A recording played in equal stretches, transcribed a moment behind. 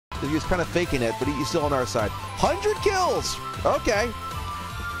He was kind of faking it, but he's still on our side. 100 kills! Okay.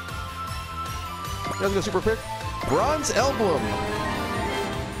 Let's go super quick. Bronze Emblem.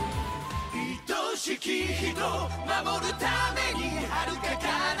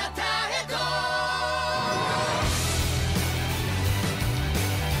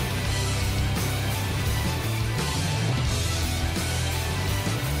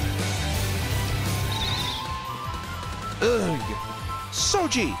 Ugh.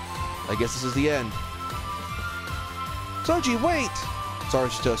 Soji! I guess this is the end. Soji, wait! Sorry,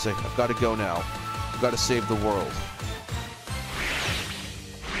 Chitose. I've got to go now. I've got to save the world.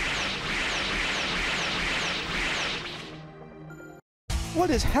 What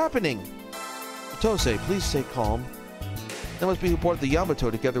is happening? Chitose, please stay calm. That must be who brought the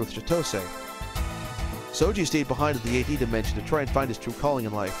Yamato together with Chitose. Soji stayed behind at the 8D dimension to try and find his true calling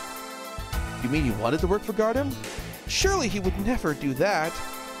in life. You mean you wanted to work for Gardem? Surely he would never do that.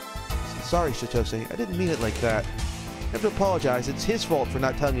 Sorry, Chitose. I didn't mean it like that. I have to apologize. It's his fault for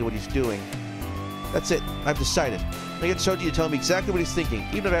not telling me what he's doing. That's it. I've decided. I get Soji to tell me exactly what he's thinking,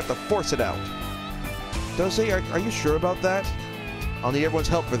 even if I have to force it out. Chitose, are you sure about that? I'll need everyone's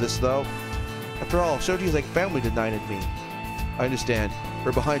help for this, though. After all, Soji is like family to Nine and me. I understand.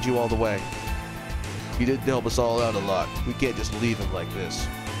 We're behind you all the way. He did help us all out a lot. We can't just leave him like this.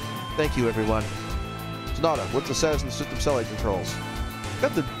 Thank you, everyone. Sonata, what's the status of the system satellite controls?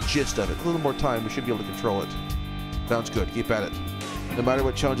 Got the gist of it. A little more time, we should be able to control it. Sounds good. Keep at it. No matter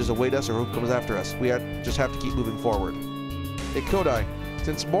what challenges await us or who comes after us, we just have to keep moving forward. Hey, Kodai,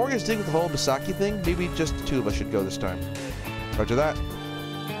 since Moriya's dealing with the whole Misaki thing, maybe just the two of us should go this time. Roger that.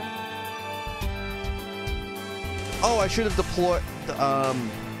 Oh, I should have deployed...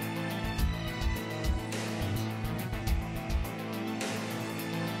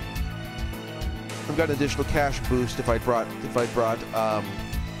 I've got an additional cash boost if I brought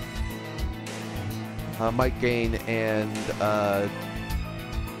Mike Gain and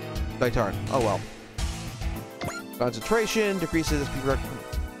Daitarn. Oh well. Concentration decreases SP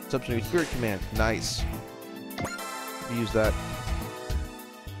substitute spirit command. Nice. Use that.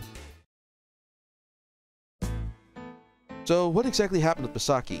 So what exactly happened with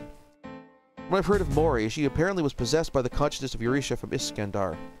Misaki? From what I've heard of Mori, she apparently was possessed by the consciousness of Eurisha from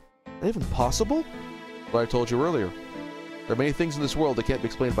Iskandar. Is that even possible? What I told you earlier. There are many things in this world that can't be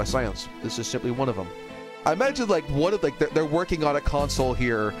explained by science. This is simply one of them. I imagine like one of they're working on a console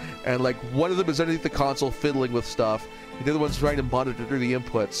here, and like one of them is underneath the console fiddling with stuff, and the other one's trying to monitor through the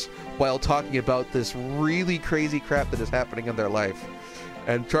inputs while talking about this really crazy crap that is happening in their life,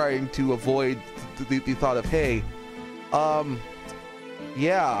 and trying to avoid the thought of, hey,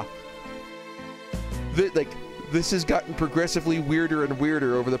 yeah, this has gotten progressively weirder and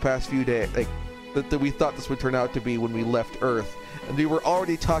weirder over the past few days. Like, that we thought this would turn out to be when we left Earth, and we were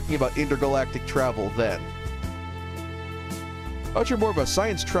already talking about intergalactic travel then. I thought you're more of a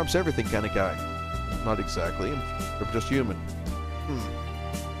science trumps everything kind of guy. Not exactly. I'm just human.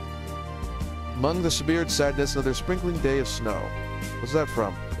 Among the severe sadness, another sprinkling day of snow. What's that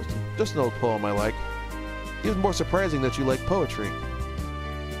from? Just an old poem I like. Even more surprising that you like poetry.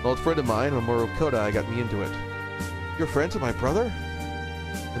 An old friend of mine, Mamoru Kodai, got me into it. You're friends with my brother?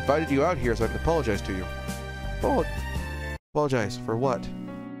 Invited you out here so I can apologize to you. Apologize for what?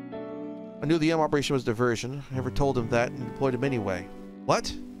 I knew the M operation was diversion. I never told him that and employed him anyway. What?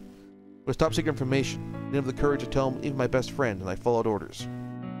 It was top secret information. I didn't have the courage to tell him, even my best friend, and I followed orders.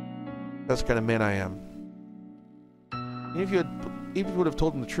 That's the kind of man I am. Even if you would have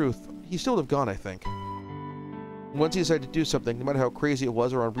told him the truth, he still would have gone, I think. Once he decided to do something, no matter how crazy it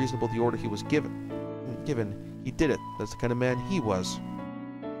was or unreasonable the order he was given, he did it. That's the kind of man he was.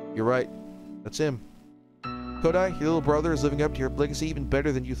 You're right. That's him. Kodai, your little brother is living up to your legacy even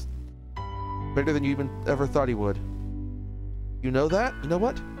better than you even ever thought he would. You know that? You know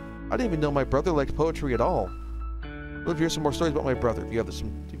what? I didn't even know my brother liked poetry at all. I'd love to hear some more stories about my brother if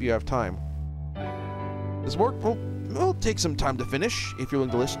you have time. This work will take some time to finish. If you're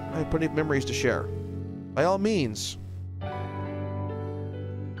willing to listen, I have plenty of memories to share. By all means.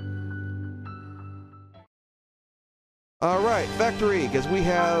 Alright, Factory, because we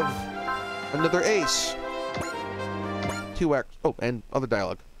have another ace. 2 acts. Oh, and other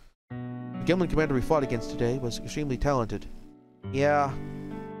dialogue. The Gemlin commander we fought against today was extremely talented. Yeah.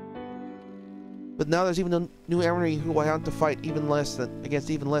 But now there's even a new enemy who I want to fight against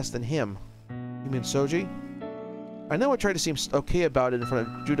even less than him. You mean Soji? I know I tried to seem okay about it in front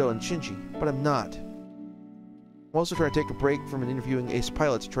of Judo and Shinji, but I'm not. I'm also trying to take a break from interviewing ace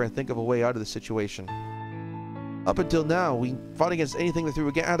pilots to try and think of a way out of the situation. Up until now, we fought against anything that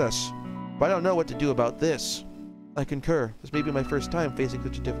threw at us, but I don't know what to do about this. I concur. This may be my first time facing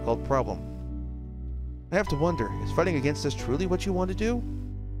such a difficult problem. I have to wonder, is fighting against us truly what you want to do?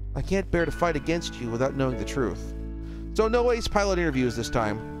 I can't bear to fight against you without knowing the truth. So no ace pilot interviews this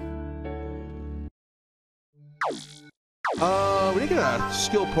time. We didn't get a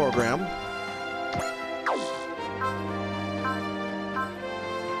skill program.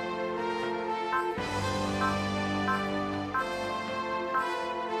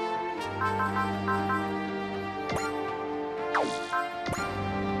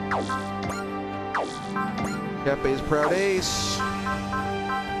 Cafe's proud ace.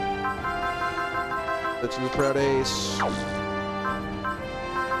 That's his proud ace.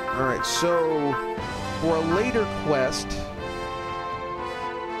 Alright, so for a later quest,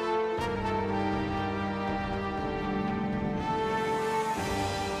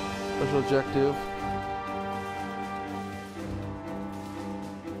 special objective.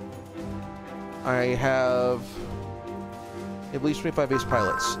 I have at least 25 ace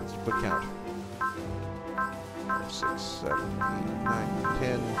pilots. Let's put count. 6, 7, 8, 9,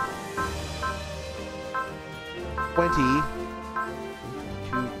 10, 20,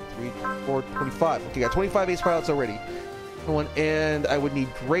 2, 3, 4, 25. Okay, got 25 ace pilots already. And I would need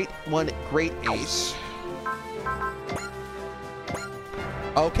one great ace.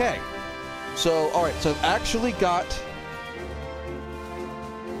 Okay. So, alright, so I've actually got...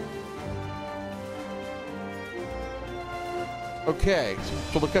 Okay,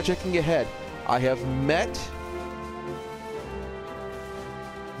 so look at checking ahead. I have met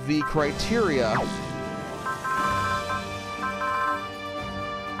the criteria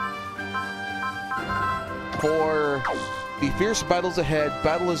for the fierce battles ahead.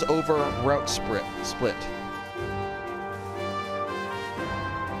 Battle is over. Route split.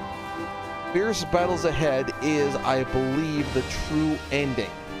 Fierce battles ahead is, I believe, the true ending.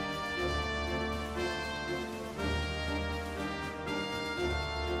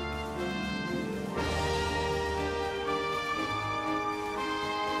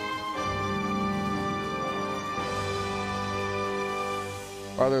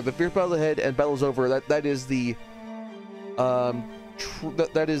 Rather, the fierce battle ahead and battles over. That is the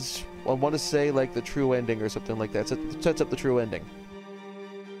that is, I want to say, like the true ending or something like that. It sets up the true ending.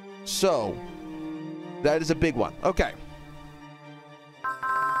 So that is a big one. Okay.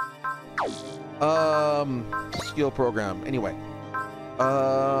 Skill program. Anyway.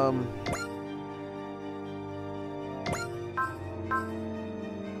 All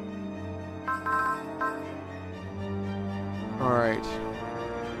right.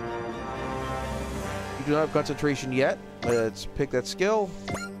 You do not have concentration yet. Let's pick that skill.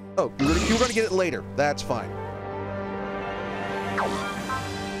 Oh, you're going to get it later. That's fine.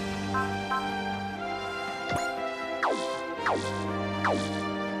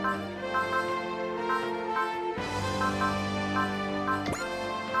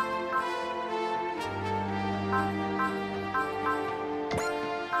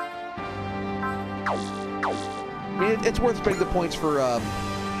 I mean, it's worth spending the points for,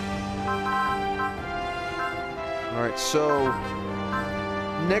 Alright, so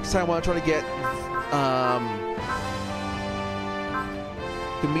next time I want to try to get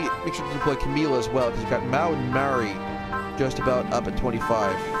make sure to deploy Camila as well, because you've got Mao and Mari just about up at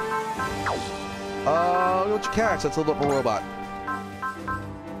 25. What's your cats? That's a little bit more robot.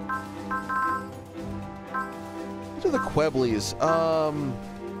 These are the Quebblies.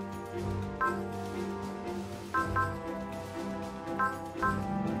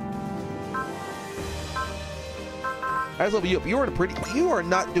 I just level you up. You are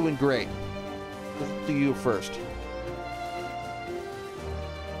not doing great. Let's do you first.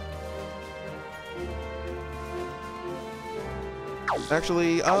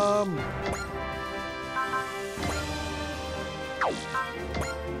 Actually, you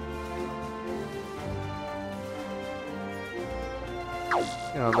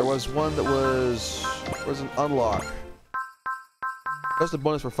know, there was one that was an unlock. That's the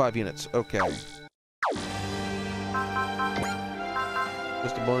bonus for 5 units. Okay.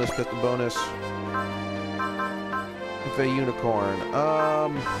 Custom bonus, custom bonus. Cafe Unicorn.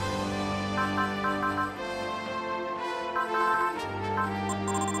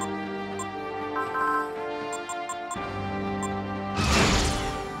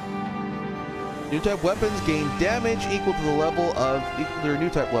 New type weapons gain damage equal to the level of their new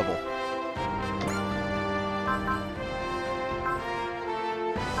type level.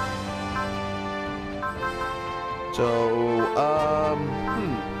 So,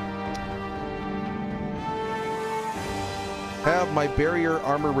 have my barrier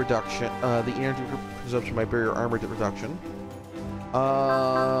armor reduction, the energy consumption, my barrier armor reduction.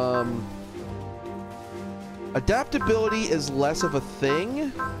 Adaptability is less of a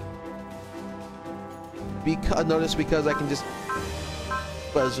thing. Notice because I can just...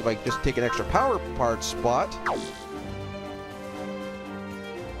 But if I just take an extra power part spot...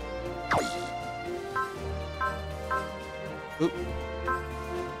 Oop.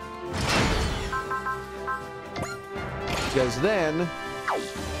 Because then,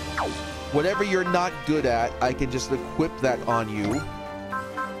 whatever you're not good at, I can just equip that on you.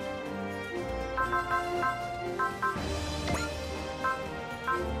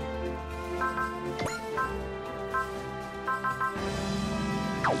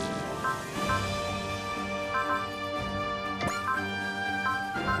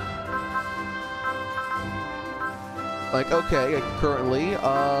 Like, okay, currently,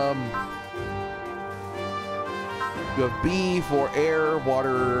 you have B for air,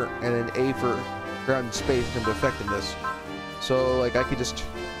 water, and an A for ground and space in terms of effectiveness. So, like, I could just...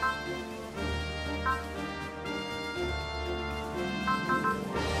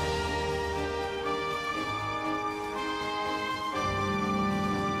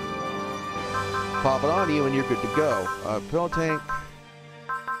 pop it on you and you're good to go. Pill tank.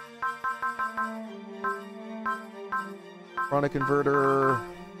 Prana converter.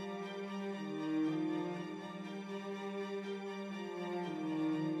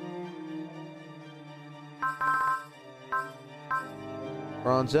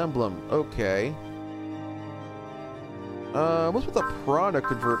 Bronze emblem. Okay. What's with the Prana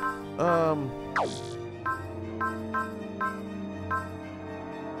converter?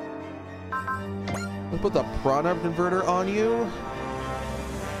 Let's put the Prana converter on you.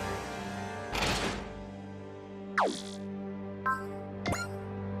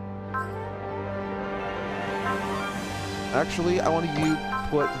 Actually, I want you to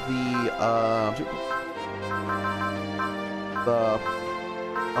put the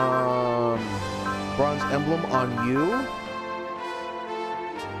bronze emblem on you,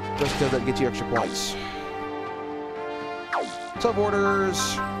 just because that gets you extra points. Sub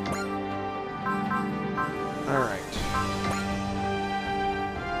orders. All right.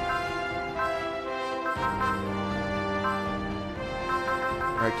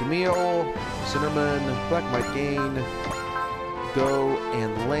 All right, Camille, Cinnamon, Black Might Gain, Go,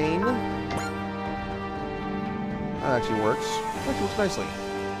 and Lane. That actually works. Actually works nicely.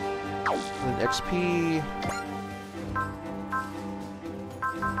 And then XP.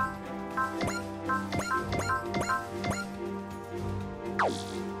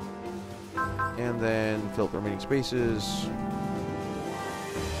 And then fill up the remaining spaces.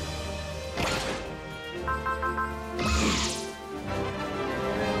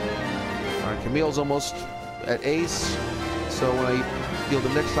 Alright, Camille's almost at ace. So when I heal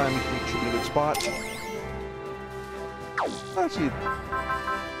them next time, we should be in a good spot. Actually,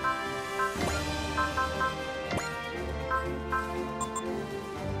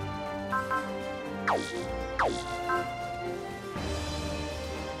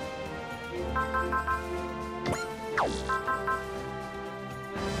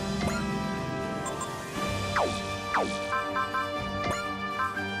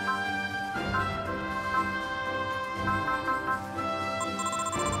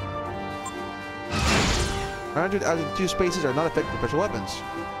 out of the 2 spaces are not affected by special weapons.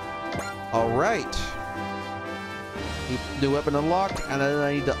 Alright. New weapon unlocked, and then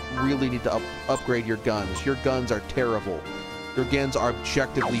I really need to upgrade your guns. Your guns are terrible. Your guns are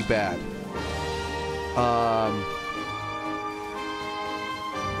objectively bad.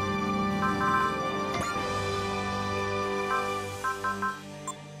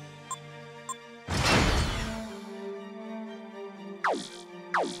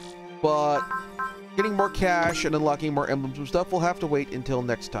 But getting more cash and unlocking more emblems and stuff will have to wait until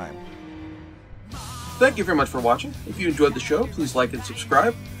next time. Thank you very much for watching. If you enjoyed the show, please like and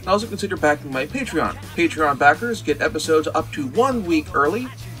subscribe. And also consider backing my Patreon. Patreon backers get episodes up to 1 week early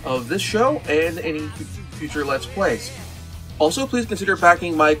of this show and any future Let's Plays. Also, please consider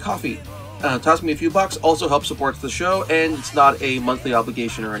backing my Ko-fi. Toss me a few bucks, also helps support the show, and it's not a monthly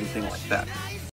obligation or anything like that.